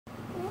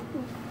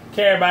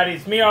Okay, everybody,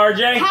 it's me,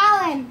 RJ.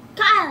 Colin.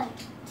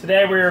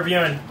 Today we're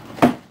reviewing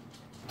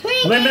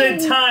Twinkies.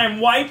 limited time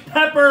white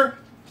pepper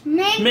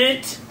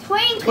mint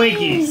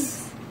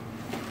Twinkies.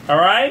 All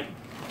right,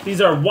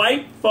 these are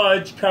white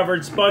fudge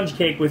covered sponge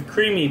cake with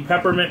creamy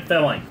peppermint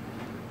filling.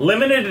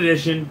 Limited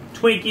edition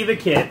Twinkie the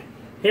Kid.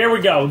 Here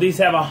we go. These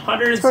have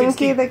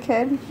 160. Twinkie the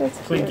Kid. That's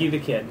Twinkie cute. the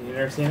Kid. You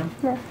ever seen him?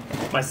 Yeah.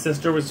 My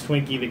sister was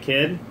Twinkie the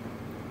Kid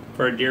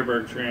for a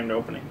Dearborn grand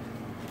opening.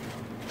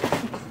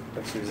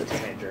 But she was a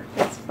teenager.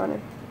 That's funny.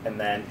 And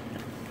then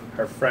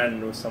her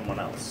friend was someone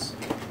else.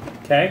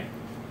 Okay?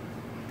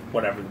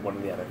 Whatever one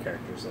of the other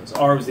characters is.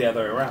 Or it was the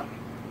other way around.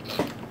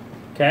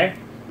 Okay?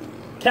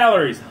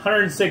 Calories,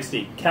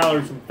 160.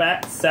 Calories from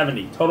fat,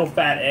 70. Total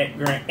fat,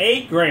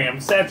 8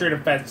 grams.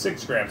 Saturated fat,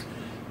 6 grams.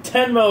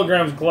 10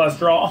 milligrams of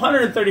cholesterol.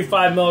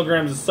 135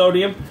 milligrams of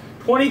sodium.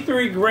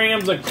 23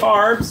 grams of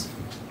carbs.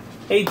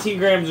 18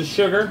 grams of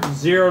sugar.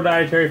 0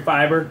 dietary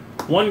fiber.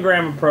 1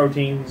 gram of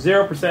protein.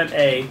 0%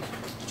 A.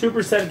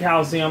 2%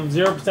 calcium.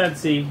 0%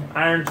 C.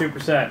 Iron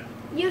 2%.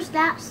 Use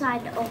that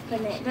side to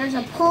open it. There's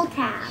a pull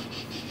tab.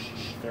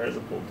 There is a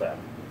pull tab.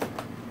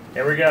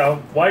 Here we go.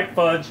 White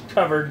fudge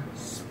covered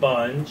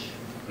sponge.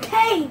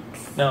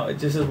 Cakes. No, it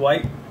just says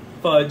white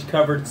fudge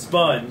covered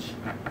sponge.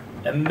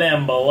 And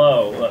then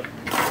below, look.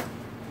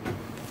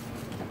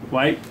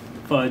 White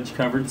fudge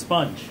covered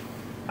sponge.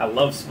 I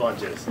love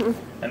sponges.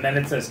 And then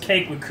it says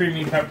cake with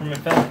creamy peppermint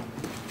filling.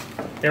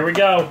 Here we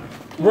go.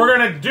 We're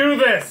gonna do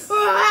this.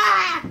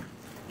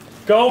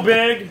 Go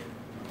big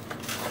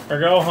or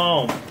go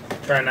home.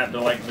 Try not to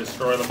like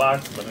destroy the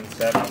box, but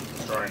instead I'm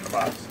destroying the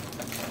box.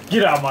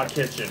 Get out of my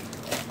kitchen.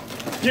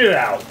 Get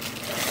out.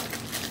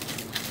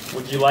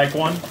 Would you like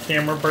one,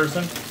 camera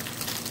person?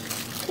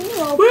 Can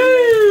you open Woo!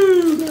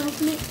 it? Can you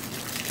open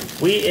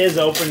it? We is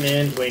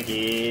opening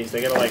Twinkies.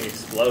 They gotta like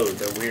explode.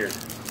 They're weird.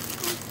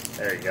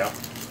 There you go.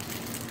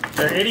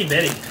 They're itty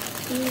bitty.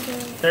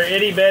 They're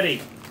itty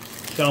bitty.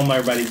 Show them,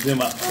 everybody.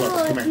 Zoom up. Look,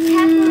 Oh, come it's here.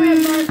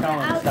 peppermint Come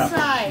on, stop.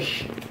 outside.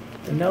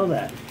 I know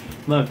that.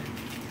 Look.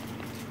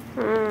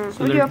 So Would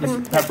you there's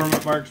open? this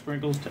peppermint bark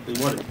sprinkles.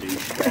 What a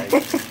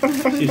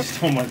douchebag. She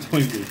stole my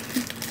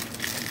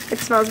Twinkie. It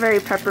smells very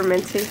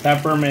pepperminty.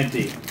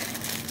 Pepperminty.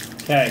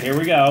 Okay, here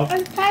we go.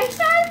 And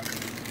Tyson?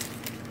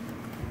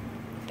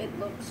 It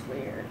looks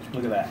weird.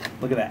 Look at that.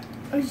 Look at that.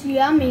 It's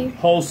yummy.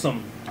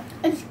 Wholesome,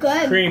 It's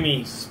good.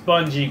 creamy,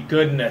 spongy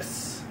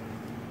goodness.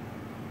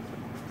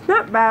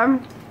 Not bad.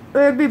 It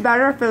would be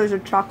better if it was a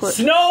chocolate.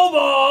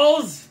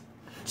 Snowballs!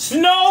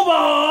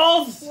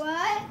 Snowballs!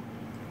 What?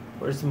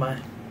 Where's my...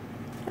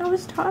 I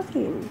was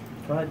talking.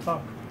 Go ahead,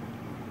 talk.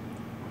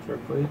 Sure,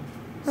 please.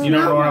 You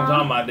don't know what I'm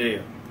talking about, do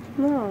you?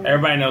 No.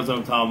 Everybody knows what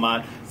I'm talking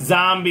about.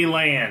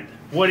 Zombieland.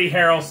 Woody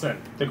Harrelson,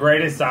 the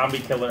greatest zombie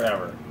killer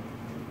ever.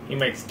 He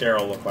makes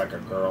Daryl look like a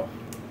girl.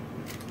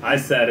 I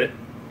said it.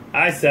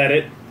 I said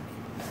it.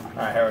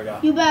 Alright, here we go.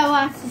 You better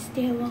watch this,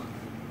 Daryl.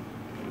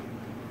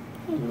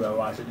 You better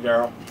watch it,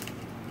 Daryl.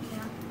 Yeah.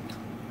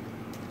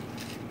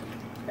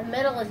 The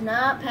middle is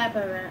not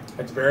peppermint.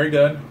 It's very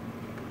good.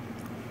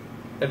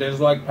 It is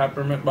like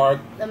peppermint bark.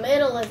 The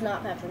middle is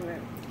not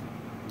peppermint.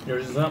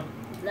 Yours isn't?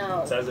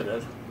 No. It says it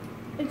is.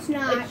 It's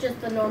not. It's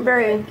just the normal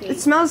Very. Twinkie. It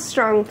smells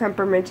strong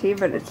pepperminty,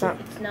 but it's not.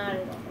 It's not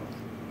at all.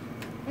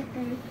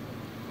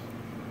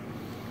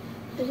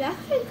 It's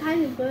actually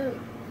kind of good.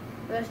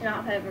 But it's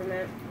not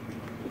peppermint.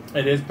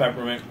 It is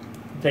peppermint.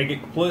 Take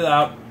it completely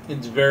out.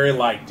 It's very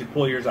light. To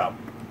pull yours out.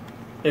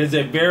 It is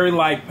a very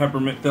light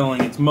peppermint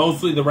filling. It's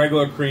mostly the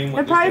regular cream. With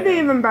It'd probably be the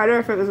even better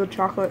if it was a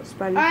chocolate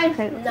sponge.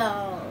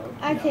 No.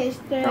 I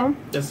taste it. No?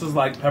 This is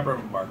like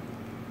peppermint bark.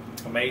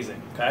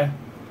 Amazing. Okay.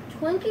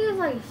 Twinkie is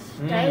like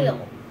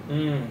stale.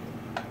 Mmm.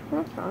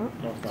 That's not.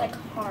 It's like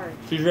hard.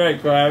 She's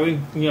right, Krabby.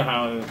 You know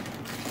how it is.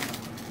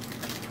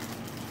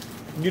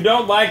 You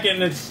don't like it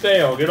and it's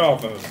stale. Get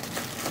off of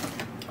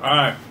it.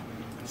 Alright.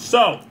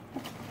 So,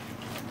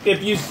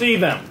 if you see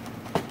them,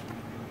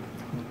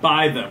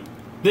 buy them.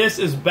 This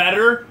is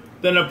better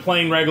than a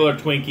plain regular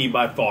Twinkie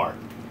by far.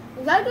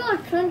 Regular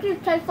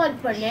Twinkies taste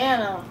like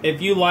banana.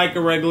 If you like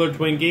a regular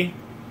Twinkie,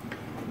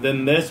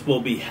 then this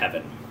will be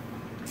heaven.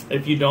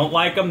 If you don't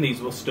like them, these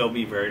will still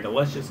be very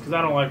delicious because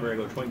I don't like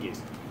regular Twinkies.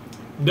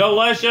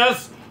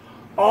 Delicious!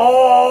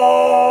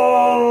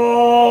 Oh!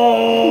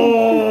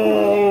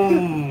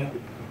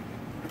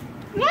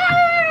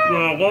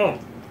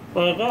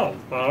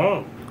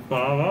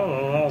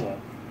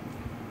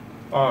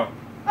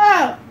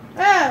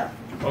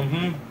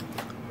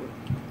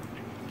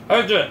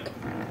 That's it.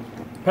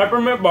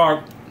 Peppermint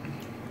bark,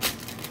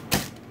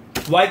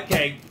 white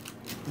cake,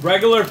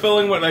 regular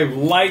filling with a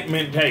light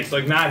mint taste,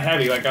 like not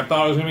heavy. Like I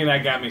thought it was gonna be.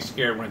 That got me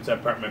scared when it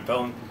said peppermint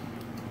filling.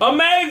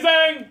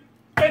 Amazing!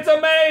 It's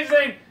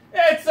amazing!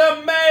 It's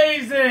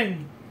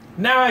amazing!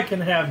 Now I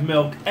can have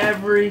milk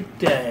every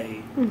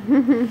day.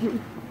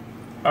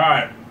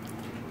 Alright.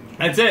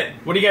 That's it.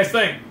 What do you guys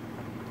think?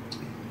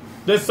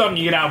 This is something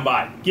you get out and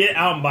buy. Get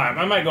out and buy them.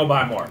 I might go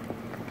buy more.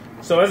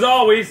 So as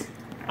always,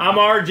 I'm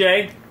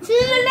RJ. See you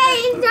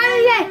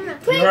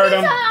later. You heard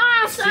him. Twinkies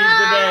are awesome. Seize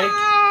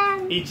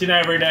the day. Each and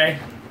every day.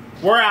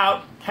 We're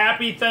out.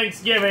 Happy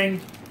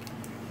Thanksgiving.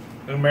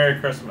 And Merry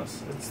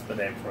Christmas. It's the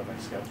day before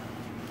Thanksgiving.